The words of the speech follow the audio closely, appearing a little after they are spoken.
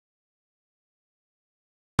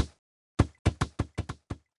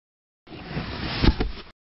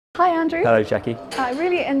Hi Andrew. Hello Jackie. I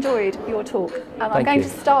really enjoyed your talk, and I'm going to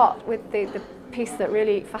start with the piece that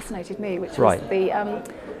really fascinated me, which was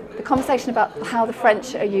the conversation about how the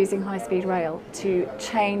French are using high-speed rail to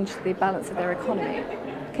change the balance of their economy.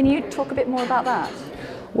 Can you talk a bit more about that?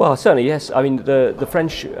 Well, certainly, yes. I mean, the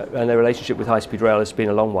French and their relationship with high-speed rail has been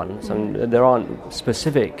a long one. So there aren't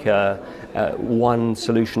specific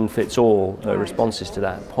one-solution-fits-all responses to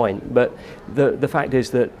that point. But the fact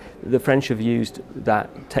is that the French have used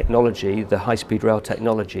that technology, the high-speed rail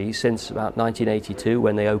technology, since about 1982,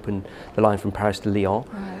 when they opened the line from Paris to Lyon,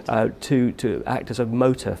 to act as a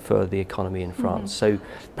motor for the economy in France. So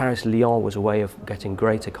Paris-Lyon was a way of getting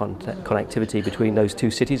greater connectivity between those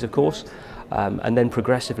two cities, of course. And then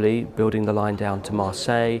progressively building the line down to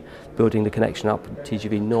Marseille, building the connection up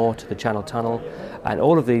TGV Nord to the Channel Tunnel, and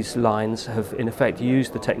all of these lines have in effect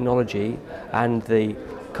used the technology and the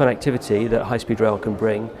connectivity that high-speed rail can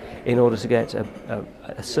bring in order to get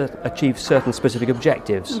achieve certain specific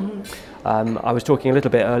objectives. I was talking a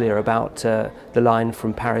little bit earlier about the line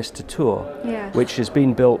from Paris to Tours, which has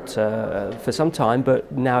been built for some time,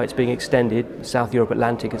 but now it's being extended, South Europe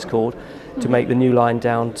Atlantic it's called, to make the new line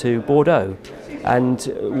down to Bordeaux. And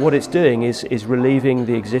what it's doing is relieving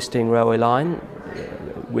the existing railway line,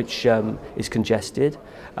 which is congested.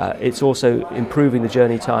 It's also improving the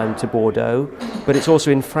journey time to Bordeaux, but it's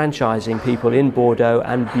also enfranchising people in Bordeaux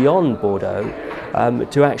and beyond Bordeaux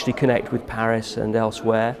to actually connect with Paris and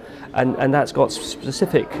elsewhere. And that's got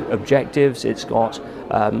specific objectives, it's got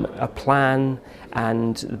a plan,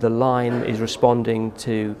 and the line is responding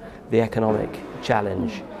to the economic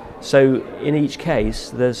challenge. So in each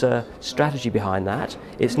case there's a strategy behind that.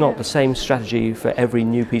 It's not the same strategy for every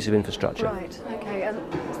new piece of infrastructure. Right, okay, and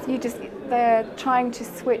they're trying to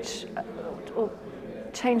switch or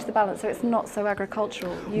change the balance so it's not so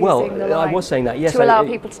agricultural, using the line I was saying that, yes, to allow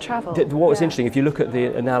people to travel. What was interesting, if you look at the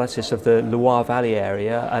analysis of the Loire Valley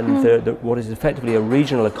area and what is effectively a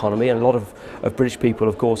regional economy, and a lot of British people,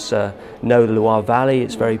 of course, know the Loire Valley.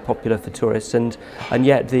 It's very popular for tourists, and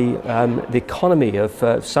yet the economy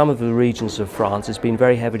of some of the regions of France has been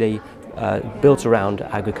very heavily built around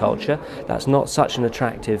agriculture. That's not such an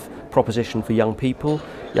attractive proposition for young people.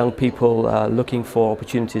 Young people looking for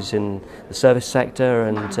opportunities in the service sector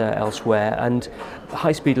and elsewhere. And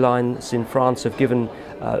high-speed lines in France have given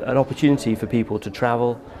an opportunity for people to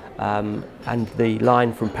travel. And the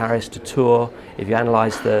line from Paris to Tours, if you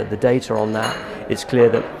analyse the data on that, it's clear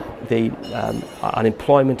that the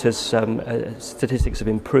unemployment statistics have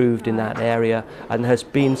improved in that area, and there has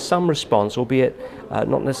been some response, albeit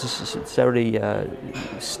not necessarily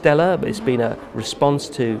stellar, but it's been a response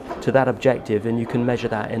to that objective, and you can measure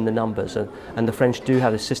that in the numbers. And the French do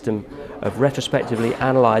have a system of retrospectively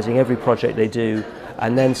analysing every project they do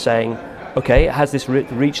and then saying, okay, has this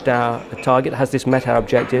reached our target, has this met our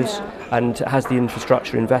objectives, and has the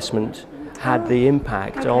infrastructure investment had the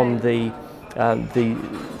impact on the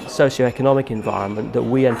socio-economic environment that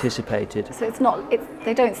we anticipated. So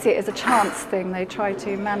they don't see it as a chance thing, they try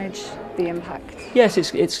to manage the impact. Yes,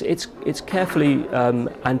 it's carefully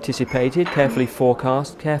anticipated, carefully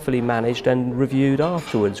forecast, carefully managed and reviewed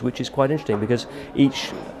afterwards, which is quite interesting because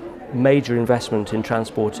each major investment in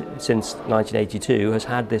transport since 1982 has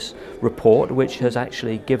had this report which has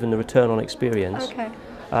actually given the return on experience. Okay.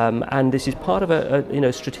 And this is part of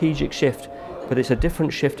a strategic shift, but it's a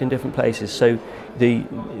different shift in different places. So the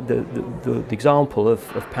example of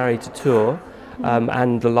Paris to Tours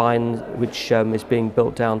and the line which is being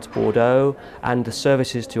built down to Bordeaux, and the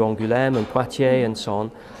services to Angoulême and Poitiers and so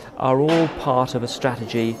on, are all part of a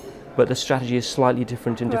strategy, but the strategy is slightly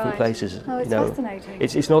different in different places. Oh, it's fascinating.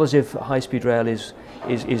 It's not as if high-speed rail is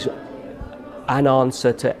an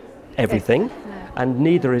answer to everything, and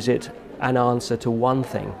neither is it an answer to one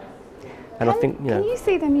thing. And I think, can you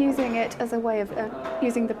see them using it as a way of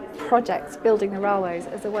using the projects, building the railways,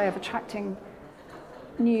 as a way of attracting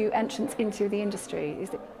new entrants into the industry?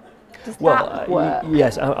 Does that work?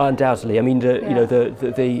 Yes, undoubtedly. I mean,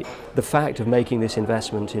 the fact of making this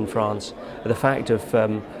investment in France, the fact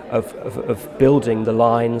of building the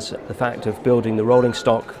lines, the fact of building the rolling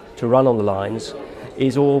stock to run on the lines,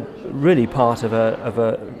 is all really part of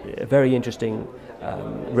a very interesting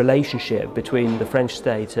relationship between the French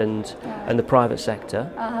state and the private sector.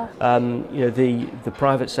 The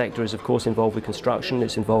private sector is of course involved with construction,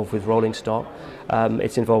 it's involved with rolling stock,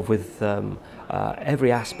 it's involved with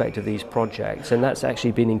every aspect of these projects, and that's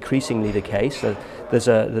actually been increasingly the case.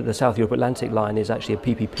 The South Europe Atlantic line is actually a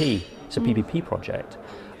PPP, it's a PPP project.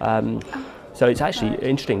 So it's actually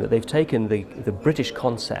interesting that they've taken the British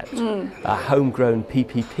concept, a homegrown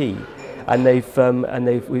PPP, and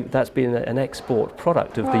that's been an export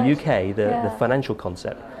product of the UK, the financial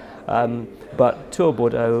concept. But Tour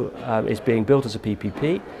Bordeaux is being built as a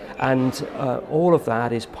PPP, and all of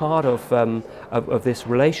that is part of this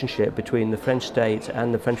relationship between the French state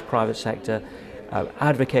and the French private sector,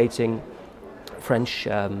 advocating French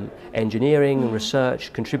engineering and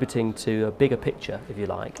research, contributing to a bigger picture, if you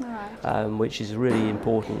like, which is really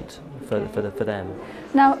important for them.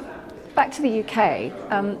 Now, back to the UK,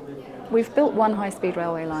 we've built one high-speed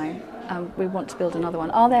railway line. We want to build another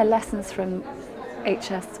one. Are there lessons from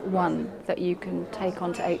HS1 that you can take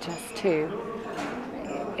on to HS2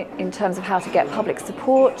 in terms of how to get public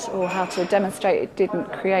support or how to demonstrate it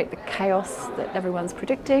didn't create the chaos that everyone's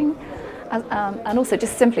predicting? And also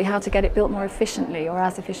just simply how to get it built more efficiently or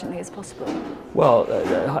as efficiently as possible. Well,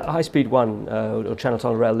 Highspeed 1, or Channel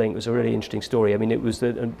Tunnel Rail Link, was a really interesting story. I mean, it was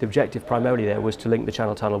the objective primarily there was to link the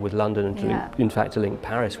Channel Tunnel with London and to link, in fact, to link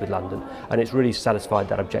Paris with London. And it's really satisfied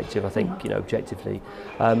that objective, I think, you know, objectively.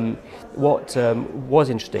 What was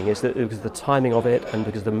interesting is that because of the timing of it and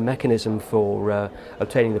because the mechanism for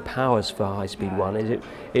obtaining the powers for Highspeed 1 is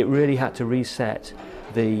it really had to reset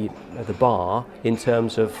the bar in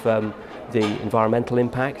terms of the environmental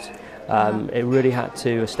impact. It really had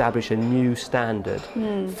to establish a new standard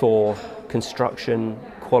for construction,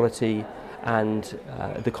 quality, and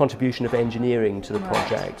the contribution of engineering to the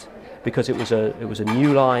project, because it was a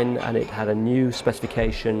new line and it had a new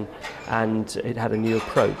specification and it had a new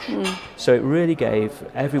approach. So it really gave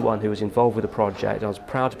everyone who was involved with the project, and I was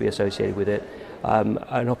proud to be associated with it,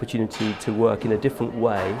 an opportunity to work in a different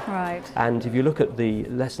way. Right. And if you look at the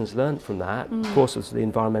lessons learned from that, of course, it's the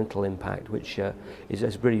environmental impact, which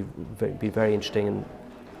has really been very interesting and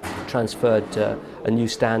transferred a new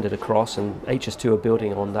standard across, and HS2 are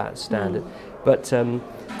building on that standard. But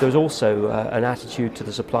there was also an attitude to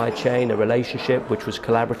the supply chain, a relationship which was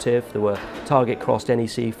collaborative. There were target crossed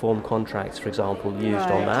NEC form contracts, for example, used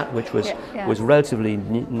on that, which was relatively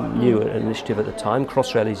new initiative at the time.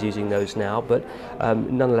 Crossrail is using those now, but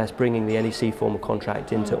nonetheless bringing the NEC form of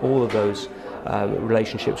contract into all of those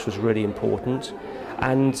relationships was really important.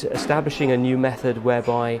 And establishing a new method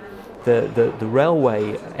whereby the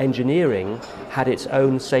railway engineering had its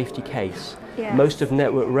own safety case. Yes. Most of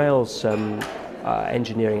Network Rail's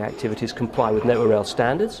engineering activities comply with Network Rail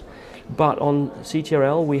standards, but on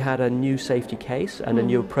CTRL we had a new safety case and a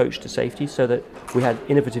new approach to safety, so that we had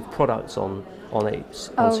innovative products on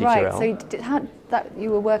CTRL. Right, so you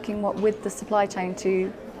were working with the supply chain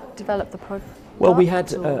to develop the product? Well, we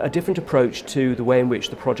had a different approach to the way in which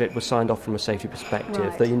the project was signed off from a safety perspective.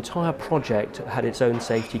 Right. The entire project had its own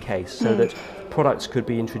safety case, so that products could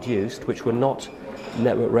be introduced which were not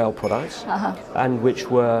Network Rail products, and which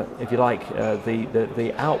were, if you like,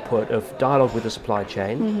 the output of dialogue with the supply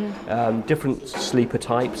chain, different sleeper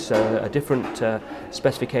types, a different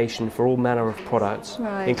specification for all manner of products,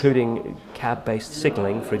 including cab-based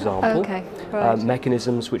signalling, for example,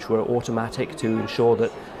 mechanisms which were automatic to ensure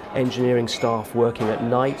that engineering staff working at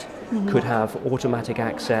night could have automatic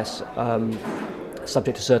access,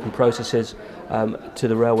 subject to certain processes, to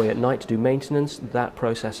the railway at night to do maintenance. That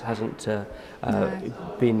process hasn't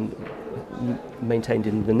been maintained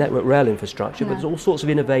in the Network Rail infrastructure, but there's all sorts of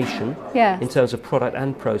innovation in terms of product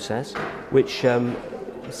and process, which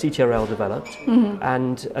CTRL developed,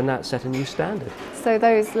 and that set a new standard. So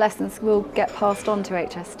those lessons will get passed on to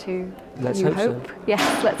HS2. Let's hope so.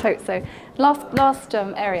 Yes, let's hope so. Last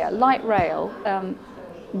area, light rail,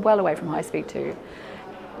 well away from high speed 2.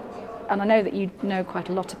 And I know that you know quite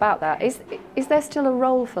a lot about that. Is there still a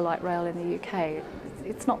role for light rail in the UK?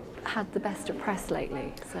 It's not had the best of press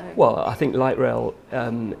lately. So. Well, I think light rail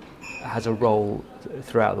has a role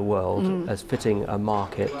throughout the world as fitting a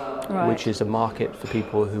market, which is a market for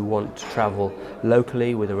people who want to travel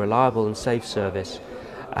locally with a reliable and safe service,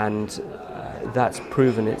 and that's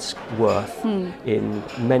proven its worth in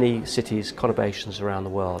many cities, conurbations around the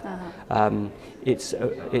world.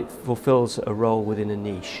 It fulfills a role within a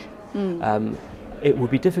niche. It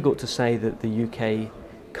would be difficult to say that the UK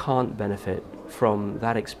can't benefit from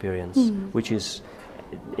that experience, which is,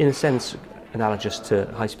 in a sense, analogous to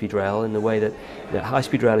high-speed rail in the way that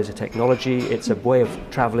high-speed rail is a technology, it's a way of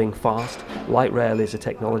travelling fast. Light rail is a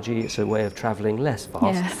technology, it's a way of travelling less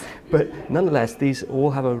fast. Yes. But nonetheless, these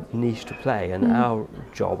all have a niche to play, and our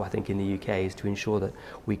job, I think, in the UK is to ensure that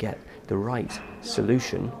we get the right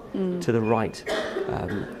solution to the right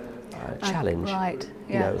challenge. Right.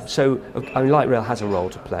 You know, so I mean, light rail has a role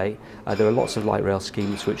to play. There are lots of light rail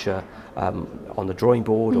schemes which are on the drawing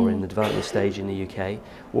board or in the development stage in the UK.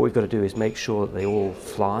 What we've got to do is make sure that they all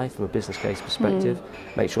fly from a business case perspective,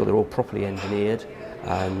 make sure they're all properly engineered,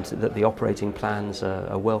 and that the operating plans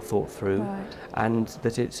are well thought through, and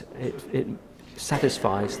that it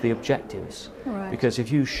satisfies the objectives. Right. Because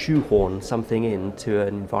if you shoehorn something into an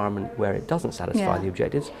environment where it doesn't satisfy the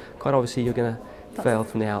objectives, quite obviously you're going to fail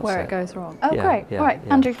from the outset. Where it goes wrong. Oh, Yeah, great. yeah, All right,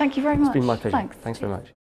 yeah. Andrew, thank you very much. It's been my pleasure. Thanks. Thanks very much.